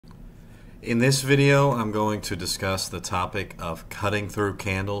In this video, I'm going to discuss the topic of cutting through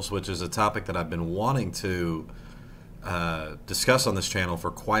candles, which is a topic that I've been wanting to discuss on this channel for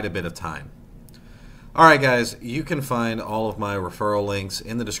quite a bit of time. Alright guys, you can find all of my referral links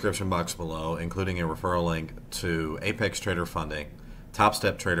in the description box below, including a referral link to Apex Trader Funding,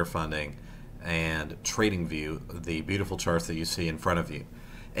 Topstep Trader Funding, and Tradingview, the beautiful charts that you see in front of you.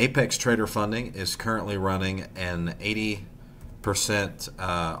 Apex Trader Funding is currently running an 80%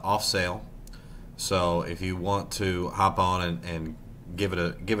 off sale. So if you want to hop on and give it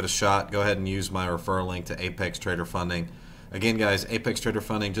a shot, go ahead and use my referral link to Apex Trader Funding. Again, guys, Apex Trader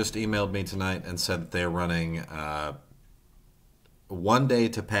Funding just emailed me tonight and said that they're running 1 day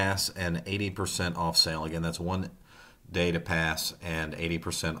to pass and 80% off sale. Again, that's 1 day to pass and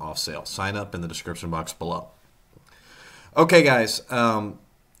 80% off sale. Sign up in the description box below. Okay, guys, in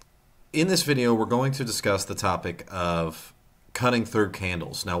this video, we're going to discuss the topic of cutting through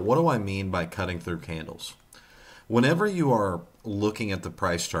candles. Now, what do I mean by cutting through candles? Whenever you are looking at the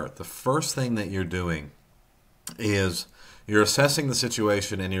price chart, the first thing that you're doing is you're assessing the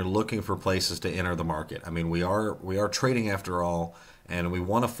situation and you're looking for places to enter the market. I mean, we are trading after all, and we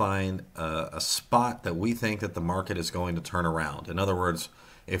want to find a spot that we think that the market is going to turn around. In other words,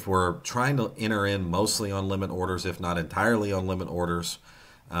 if we're trying to enter in mostly on limit orders, if not entirely on limit orders,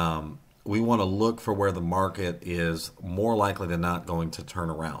 we want to look for where the market is more likely than not going to turn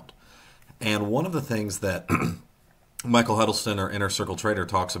around. And one of the things that Michael Huddleston, or Inner Circle Trader,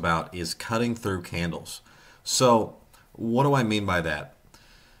 talks about is cutting through candles. So what do I mean by that?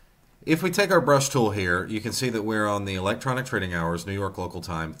 If we take our brush tool here, you can see that we're on the electronic trading hours, New York local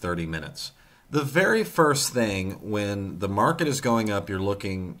time, 30 minutes. The very first thing, when the market is going up, you're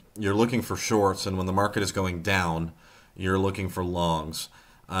looking for shorts, and when the market is going down, you're looking for longs.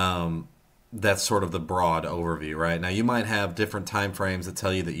 That's sort of the broad overview, right? Now, you might have different time frames that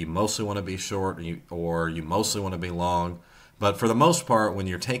tell you that you mostly want to be short or you mostly want to be long. But for the most part, when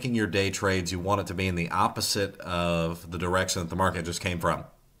you're taking your day trades, you want it to be in the opposite of the direction that the market just came from.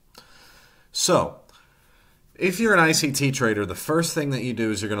 So, if you're an ICT trader, the first thing that you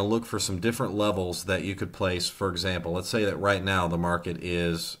do is you're going to look for some different levels that you could place. For example, let's say that right now the market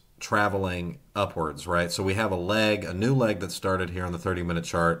is traveling upwards, right? So we have a new leg that started here on the 30-minute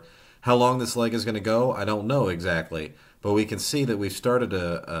chart. How long this leg is going to go, I don't know exactly, but we can see that we've started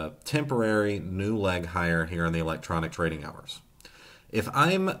a temporary new leg higher here in the electronic trading hours. If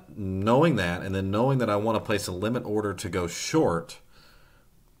I'm knowing that, and then knowing that I want to place a limit order to go short,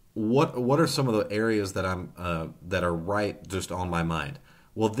 what are some of the areas that that are right just on my mind?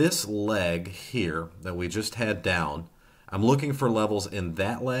 Well, this leg here that we just had down, I'm looking for levels in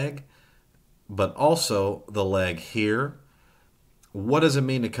that leg, but also the leg here. What does it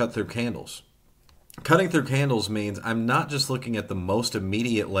mean to cut through candles? Cutting through candles means I'm not just looking at the most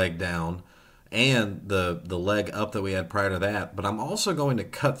immediate leg down and the leg up that we had prior to that, but I'm also going to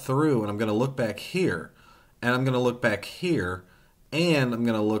cut through, and I'm going to look back here, and I'm going to look back here, and I'm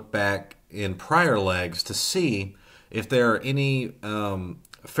going to look back in prior legs to see if there are any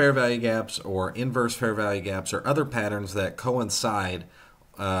fair value gaps or inverse fair value gaps or other patterns that coincide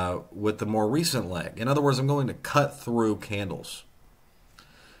with the more recent leg. In other words, I'm going to cut through candles.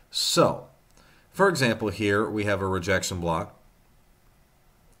 So, for example, here we have a rejection block.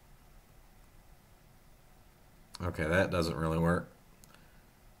 Okay, that doesn't really work.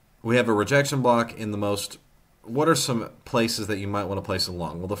 We have a rejection block in the most... What are some places that you might want to place a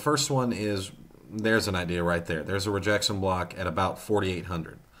long? Well, the first one is, there's an idea right there. There's a rejection block at about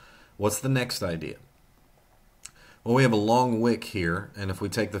 4,800. What's the next idea? Well, we have a long wick here, and if we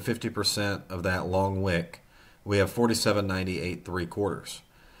take the 50% of that long wick, we have 47.98 3/4.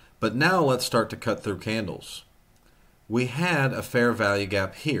 But now let's start to cut through candles. We had a fair value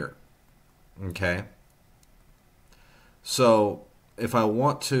gap here, okay? So if I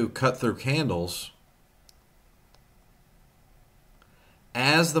want to cut through candles,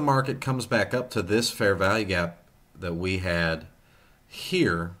 as the market comes back up to this fair value gap that we had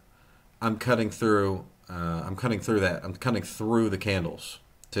here, I'm cutting through the candles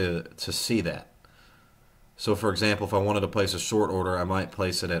to see that. So for example, if I wanted to place a short order, I might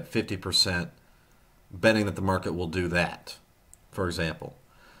place it at 50%, betting that the market will do that, for example.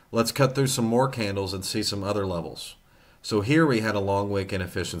 Let's cut through some more candles and see some other levels. So here we had a long wick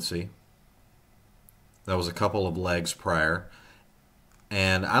inefficiency. That was a couple of legs prior.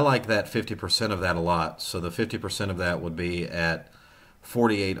 And I like that 50% of that a lot. So the 50% of that would be at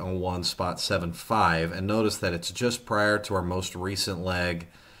 48.01.75. And notice that it's just prior to our most recent leg,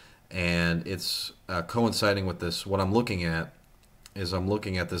 and it's coinciding with this. What I'm looking at is I'm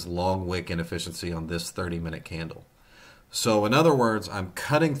looking at this long wick inefficiency on this 30-minute candle. So in other words, I'm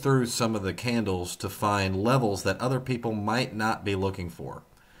cutting through some of the candles to find levels that other people might not be looking for.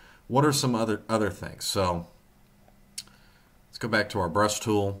 What are some other things? So let's go back to our brush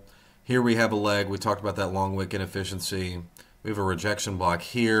tool. Here we have a leg. We talked about that long wick inefficiency. We have a rejection block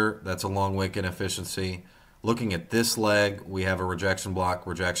here. That's a long wick inefficiency. Looking at this leg, we have a rejection block,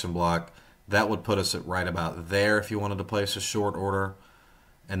 rejection block. That would put us at right about there if you wanted to place a short order.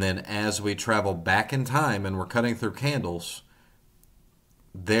 And then as we travel back in time and we're cutting through candles,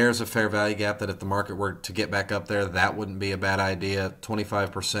 there's a fair value gap that if the market were to get back up there, that wouldn't be a bad idea.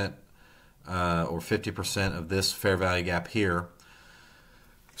 25% or 50% of this fair value gap here.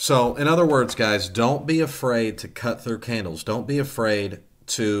 So in other words, guys, don't be afraid to cut through candles. Don't be afraid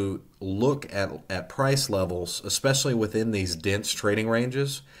to look at price levels, especially within these dense trading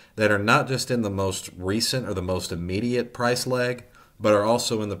ranges that are not just in the most recent or the most immediate price leg, but are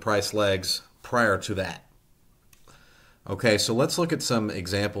also in the price legs prior to that. Okay, so let's look at some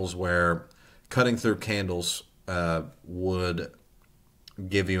examples where cutting through candles would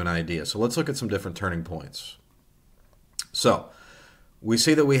give you an idea. So let's look at some different turning points. So we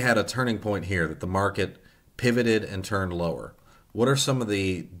see that we had a turning point here, that the market pivoted and turned lower. What are some of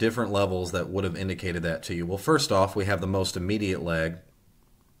the different levels that would have indicated that to you? Well, first off, we have the most immediate leg,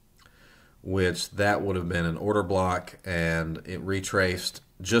 which that would have been an order block, and it retraced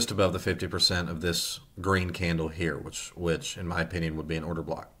just above the 50% of this green candle here, which in my opinion would be an order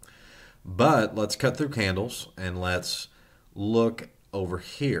block. But let's cut through candles and let's look over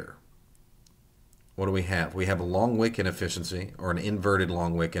here. What do we have? We have a long wick inefficiency, or an inverted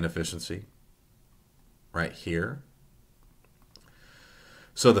long wick inefficiency right here.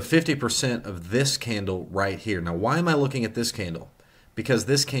 So the 50% of this candle right here. Now, why am I looking at this candle? Because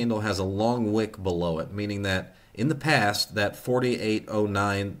this candle has a long wick below it, meaning that in the past, that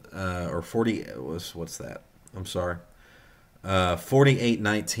 4809 or 40 what's that? I'm sorry.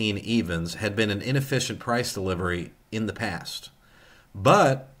 4819 evens had been an inefficient price delivery in the past.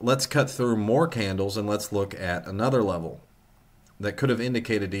 But let's cut through more candles and let's look at another level that could have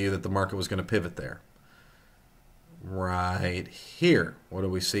indicated to you that the market was going to pivot there. Right here. What do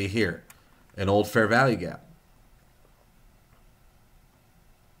we see here? An old fair value gap.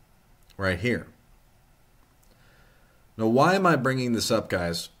 Right here. Now, why am I bringing this up,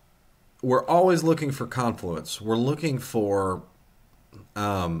 guys? We're always looking for confluence. We're looking for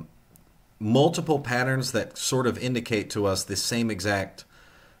multiple patterns that sort of indicate to us the same exact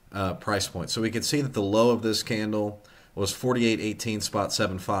price point. So we can see that the low of this candle was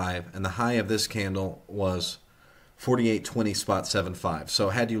 48.18.75, and the high of this candle was 48.20.75. So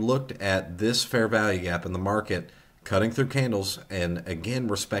had you looked at this fair value gap in the market, cutting through candles, and again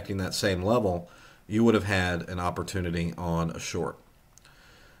respecting that same level, you would have had an opportunity on a short.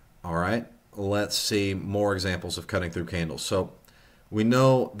 All right, let's see more examples of cutting through candles. So we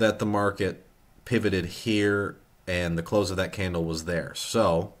know that the market pivoted here and the close of that candle was there.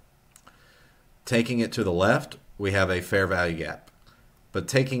 So taking it to the left, we have a fair value gap. But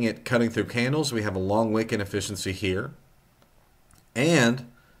taking it, cutting through candles, we have a long wick inefficiency here.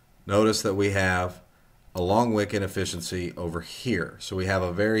 And notice that we have a long wick inefficiency over here. So we have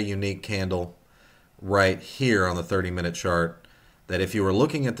a very unique candle right here on the 30-minute chart that if you were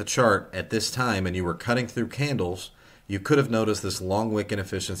looking at the chart at this time and you were cutting through candles, you could have noticed this long wick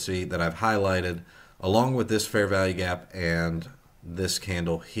inefficiency that I've highlighted along with this fair value gap and this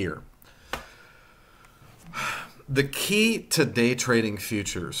candle here. The key to day trading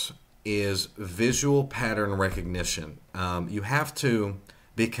futures is visual pattern recognition. You have to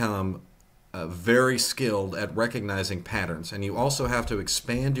become very skilled at recognizing patterns, and you also have to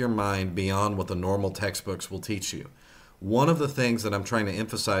expand your mind beyond what the normal textbooks will teach you. One of the things that I'm trying to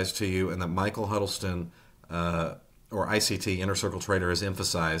emphasize to you, and that Michael Huddleston or ICT, Inner Circle Trader, has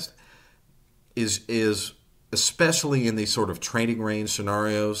emphasized, is especially in these sort of trading range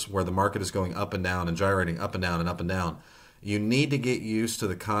scenarios where the market is going up and down and gyrating up and down and up and down, you need to get used to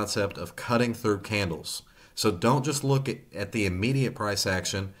the concept of cutting through candles. So don't just look at the immediate price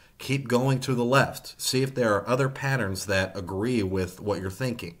action. Keep going to the left. See if there are other patterns that agree with what you're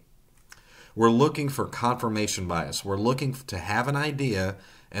thinking. We're looking for confirmation bias. We're looking to have an idea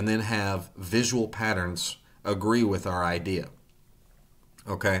and then have visual patterns agree with our idea.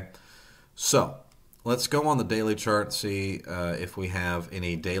 Okay, so let's go on the daily chart and see if we have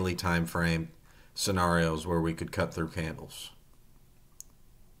any daily time frame scenarios where we could cut through candles.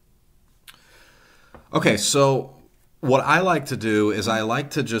 Okay, so what I like to do is I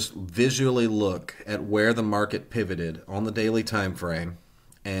like to just visually look at where the market pivoted on the daily time frame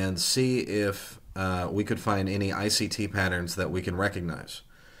and see if we could find any ICT patterns that we can recognize.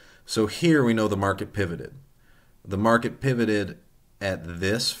 So here we know the market pivoted. the market pivoted at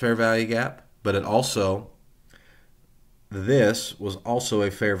this fair value gap, but this was also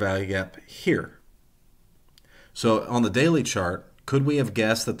a fair value gap here. So on the daily chart, could we have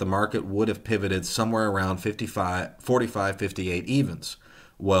guessed that the market would have pivoted somewhere around 45, 58 evens?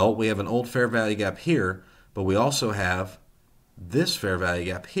 Well, we have an old fair value gap here, but we also have this fair value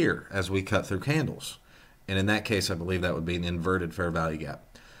gap here as we cut through candles. And in that case, I believe that would be an inverted fair value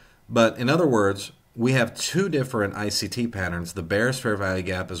gap. But in other words, we have two different ICT patterns, the bearish fair value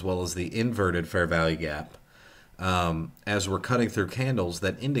gap as well as the inverted fair value gap, as we're cutting through candles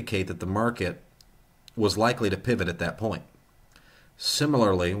that indicate that the market was likely to pivot at that point.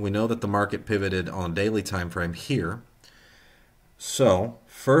 Similarly, we know that the market pivoted on a daily time frame here. So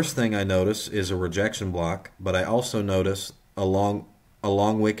first thing I notice is a rejection block, but I also notice a long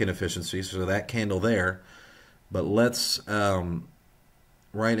wick inefficiency, so that candle there. But let's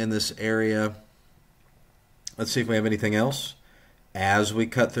right in this area, let's see if we have anything else. As we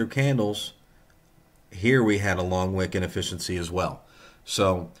cut through candles, here we had a long wick inefficiency as well.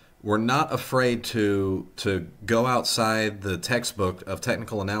 So we're not afraid to go outside the textbook of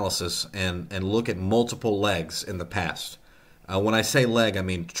technical analysis and look at multiple legs in the past. When I say leg, I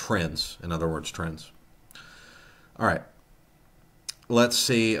mean trends. In other words, trends. All right. Let's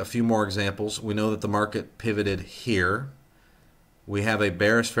see a few more examples. We know that the market pivoted here. We have a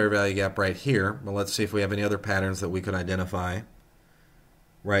bearish fair value gap right here. But let's see if we have any other patterns that we could identify.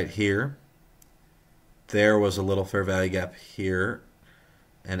 Right here. There was a little fair value gap here.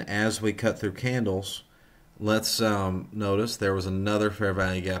 And as we cut through candles, let's notice there was another fair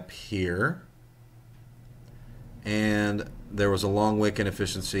value gap here. And there was a long wick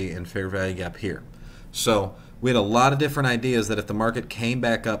inefficiency and fair value gap here. So we had a lot of different ideas that if the market came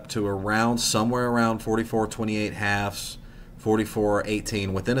back up to around somewhere around 44.28 halves,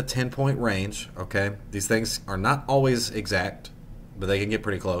 44.18 within a 10-point range, okay? These things are not always exact, but they can get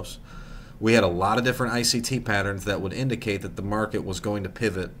pretty close. We had a lot of different ICT patterns that would indicate that the market was going to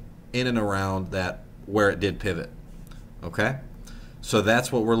pivot in and around that where it did pivot, okay? So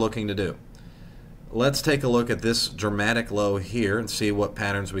that's what we're looking to do. Let's take a look at this dramatic low here and see what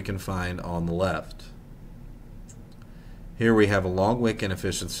patterns we can find on the left. Here we have a long wick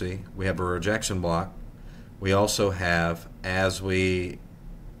inefficiency. We have a rejection block. We also have, as we,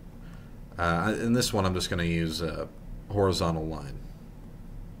 in this one I'm just going to use a horizontal line.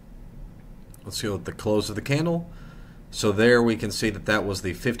 Let's go with the close of the candle. So there we can see that that was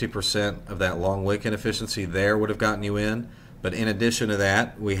the 50% of that long wick inefficiency there would have gotten you in. But in addition to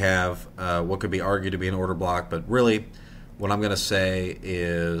that, we have what could be argued to be an order block. But really, what I'm going to say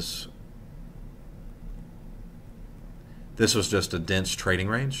is this was just a dense trading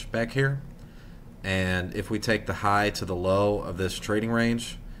range back here. And if we take the high to the low of this trading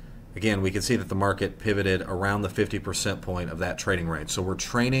range, again, we can see that the market pivoted around the 50% point of that trading range. So we're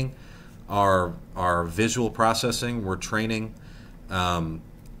training our visual processing. We're training our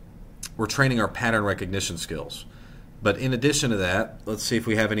pattern recognition skills. But in addition to that, let's see if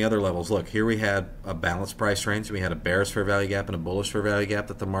we have any other levels. Look, here we had a balanced price range. We had a bearish fair value gap and a bullish fair value gap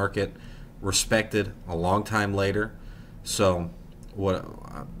that the market respected a long time later. So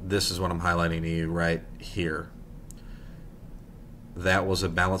this is what I'm highlighting to you right here. That was a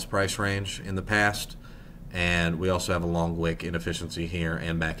balanced price range in the past. And we also have a long wick inefficiency here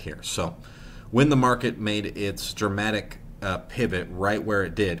and back here. So when the market made its dramatic pivot right where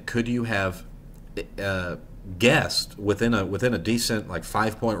it did, could you have guessed within a decent like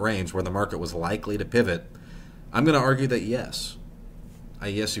 5-point range where the market was likely to pivot? I'm going to argue that yes.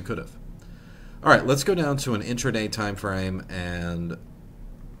 Yes, you could have. All right, let's go down to an intraday time frame and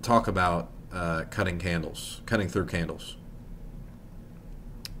talk about cutting through candles.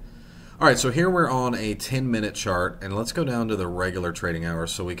 All right, so here we're on a 10-minute chart, and let's go down to the regular trading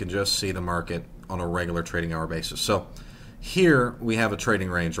hours so we can just see the market on a regular trading hour basis. So here we have a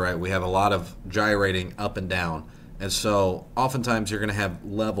trading range, right? We have a lot of gyrating up and down, and so oftentimes you're going to have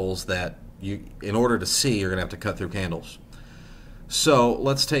levels that in order to see, you're going to have to cut through candles. So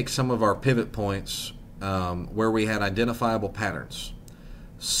let's take some of our pivot points where we had identifiable patterns.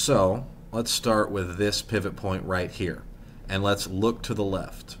 So let's start with this pivot point right here, and let's look to the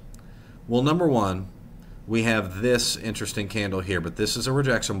left. Well, number one, we have this interesting candle here, but this is a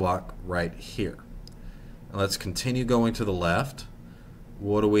rejection block right here. Now let's continue going to the left.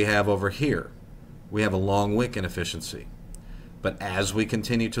 What do we have over here? We have a long wick inefficiency. But as we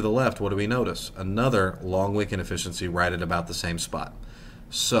continue to the left, what do we notice? Another long wick inefficiency right at about the same spot.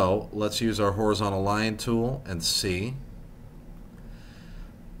 So let's use our horizontal line tool and see.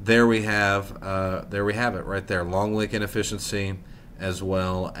 There we have it right there, long wick inefficiency, as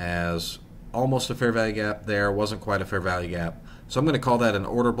well as almost a fair value gap there, wasn't quite a fair value gap. So I'm going to call that an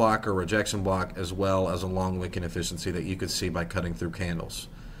order block or rejection block, as well as a long wick inefficiency that you could see by cutting through candles.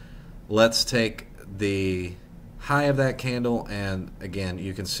 Let's take the high of that candle, and again,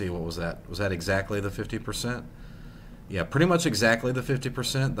 you can see, what was that? Was that exactly the 50%? Yeah, pretty much exactly the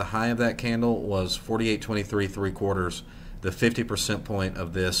 50%. The high of that candle was 48.23 3/4. The 50% point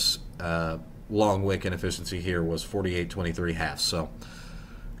of this long wick inefficiency here was 48.23 halves. So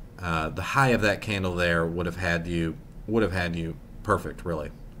the high of that candle there would have had you perfect,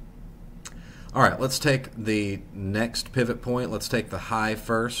 really. All right, let's take the next pivot point. Let's take the high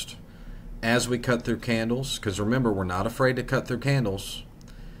first as we cut through candles, because remember, we're not afraid to cut through candles.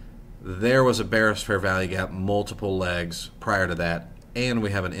 There was a bearish fair value gap, multiple legs prior to that, and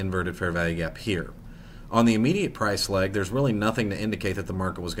we have an inverted fair value gap here. On the immediate price leg, there's really nothing to indicate that the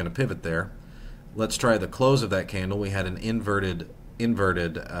market was going to pivot there. Let's try the close of that candle. We had an inverted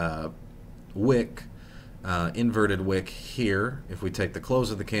wick here. If we take the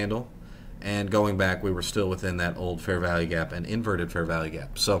close of the candle, and going back, we were still within that old fair value gap and inverted fair value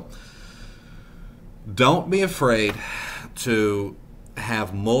gap. So don't be afraid to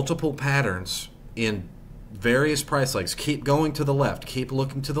have multiple patterns in various price legs. Keep going to the left, keep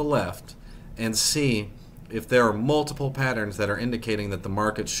looking to the left, and see if there are multiple patterns that are indicating that the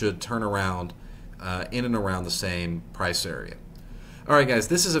market should turn around in and around the same price area. All right, guys,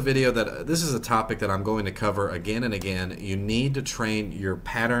 this is a topic that I'm going to cover again and again. You need to train your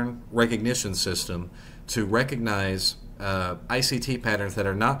pattern recognition system to recognize ICT patterns that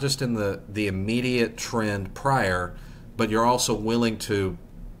are not just in the immediate trend prior, but you're also willing to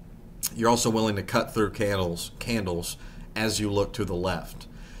cut through candles as you look to the left.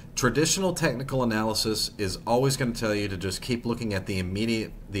 Traditional technical analysis is always going to tell you to just keep looking at the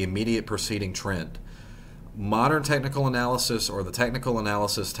immediate preceding trend. Modern technical analysis, or the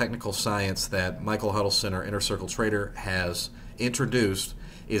technical science that Michael Huddleston, our Inner Circle trader, has introduced,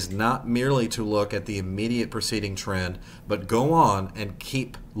 is not merely to look at the immediate preceding trend, but go on and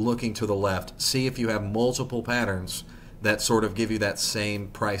keep looking to the left. See if you have multiple patterns that sort of give you that same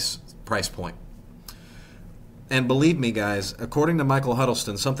price point. And believe me, guys, according to Michael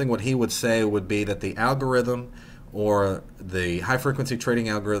Huddleston, what he would say would be that the algorithm, or the high-frequency trading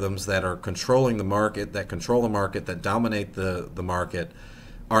algorithms that are controlling the market, that dominate the market,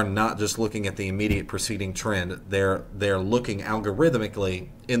 are not just looking at the immediate preceding trend. They're looking algorithmically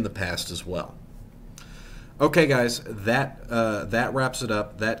in the past as well. Okay, guys, that wraps it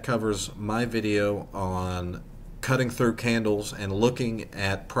up. That covers my video on cutting through candles and looking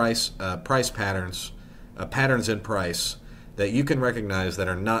at price patterns, patterns in price that you can recognize that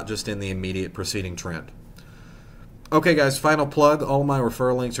are not just in the immediate preceding trend. Okay, guys, final plug. All my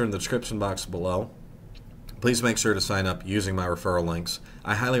referral links are in the description box below. Please make sure to sign up using my referral links.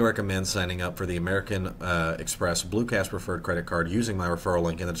 I highly recommend signing up for the American Express Blue Cash Preferred Credit Card using my referral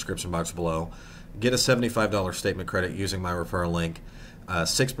link in the description box below. Get a $75 statement credit using my referral link.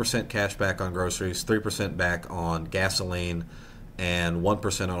 6% cash back on groceries, 3% back on gasoline, and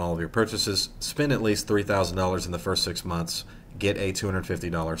 1% on all of your purchases. Spend at least $3,000 in the first 6 months. Get a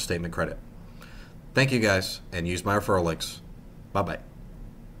 $250 statement credit. Thank you, guys, and use my referral links. Bye-bye.